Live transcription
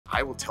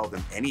I will tell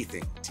them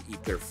anything to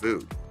eat their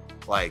food.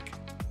 Like,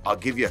 I'll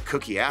give you a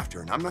cookie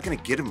after, and I'm not gonna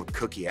get them a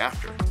cookie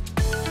after.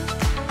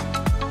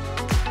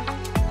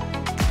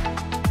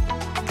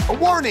 A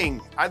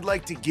warning I'd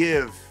like to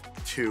give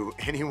to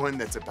anyone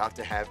that's about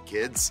to have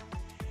kids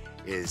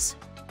is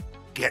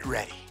get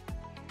ready,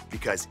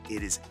 because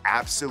it is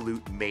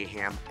absolute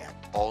mayhem at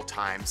all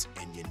times,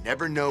 and you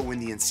never know when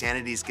the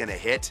insanity is gonna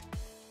hit,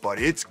 but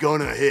it's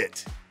gonna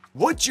hit.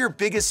 What's your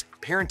biggest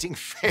parenting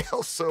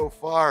fail so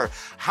far?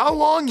 How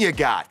long you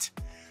got?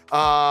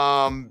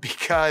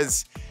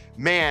 Because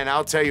man,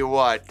 I'll tell you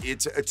what,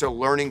 it's a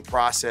learning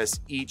process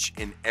each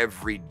and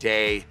every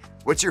day.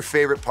 What's your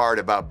favorite part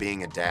about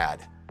being a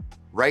dad?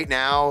 Right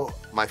now,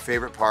 my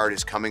favorite part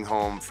is coming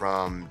home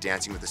from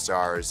Dancing with the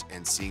Stars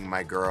and seeing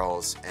my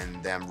girls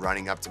and them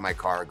running up to my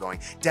car going,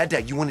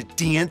 Dad, you wanna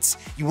dance?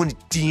 You wanna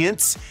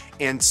dance?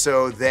 And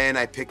so then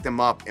I pick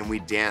them up and we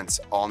dance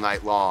all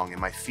night long,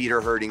 and my feet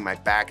are hurting, my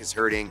back is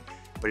hurting,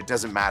 but it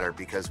doesn't matter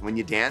because when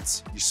you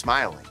dance, you're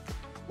smiling.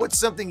 What's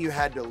something you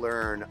had to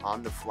learn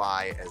on the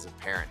fly as a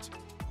parent?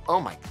 Oh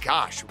my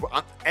gosh,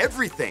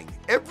 everything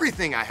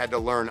I had to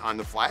learn on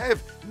the fly.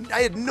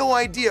 I had no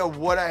idea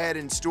what I had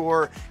in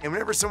store. And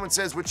whenever someone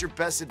says, what's your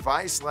best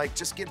advice? Like,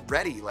 just get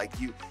ready. Like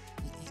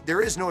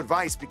there is no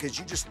advice because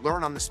you just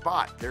learn on the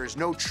spot. There is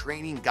no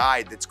training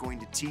guide that's going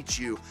to teach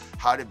you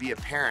how to be a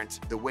parent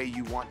the way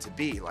you want to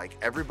be. Like,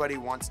 everybody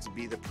wants to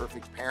be the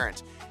perfect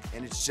parent,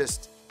 and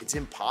it's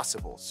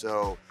impossible.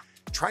 So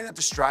try not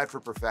to strive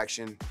for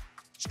perfection.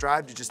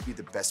 Strive to just be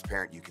the best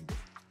parent you can be.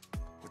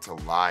 What's a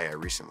lie I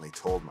recently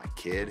told my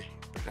kid?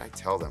 What did I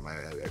tell them? I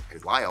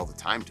lie all the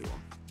time to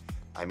them.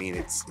 I mean,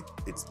 it's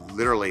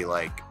literally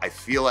like, I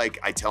feel like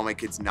I tell my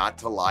kids not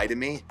to lie to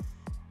me,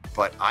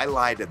 but I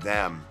lie to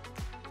them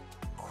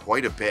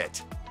quite a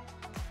bit.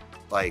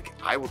 Like,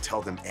 I will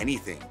tell them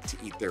anything to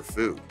eat their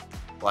food.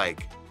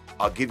 Like,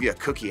 I'll give you a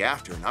cookie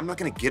after, and I'm not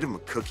gonna get them a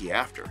cookie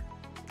after.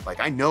 Like,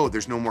 I know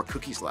there's no more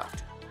cookies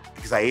left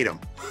because I ate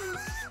them.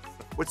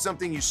 What's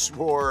something you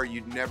swore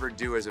you'd never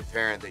do as a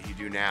parent that you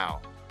do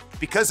now?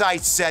 Because I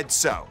said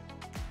so.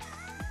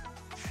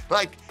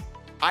 Like,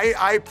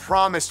 I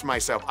promised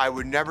myself I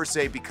would never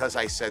say because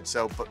I said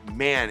so, but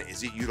man,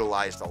 is it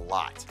utilized a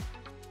lot.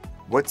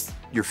 What's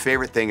your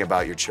favorite thing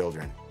about your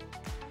children?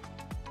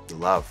 The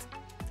love.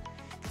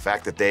 The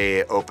fact that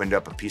they opened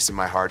up a piece of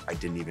my heart I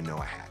didn't even know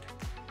I had.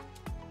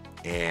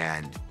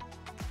 And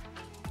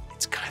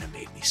it's kind of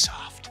made me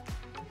soft.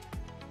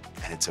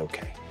 And it's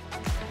okay.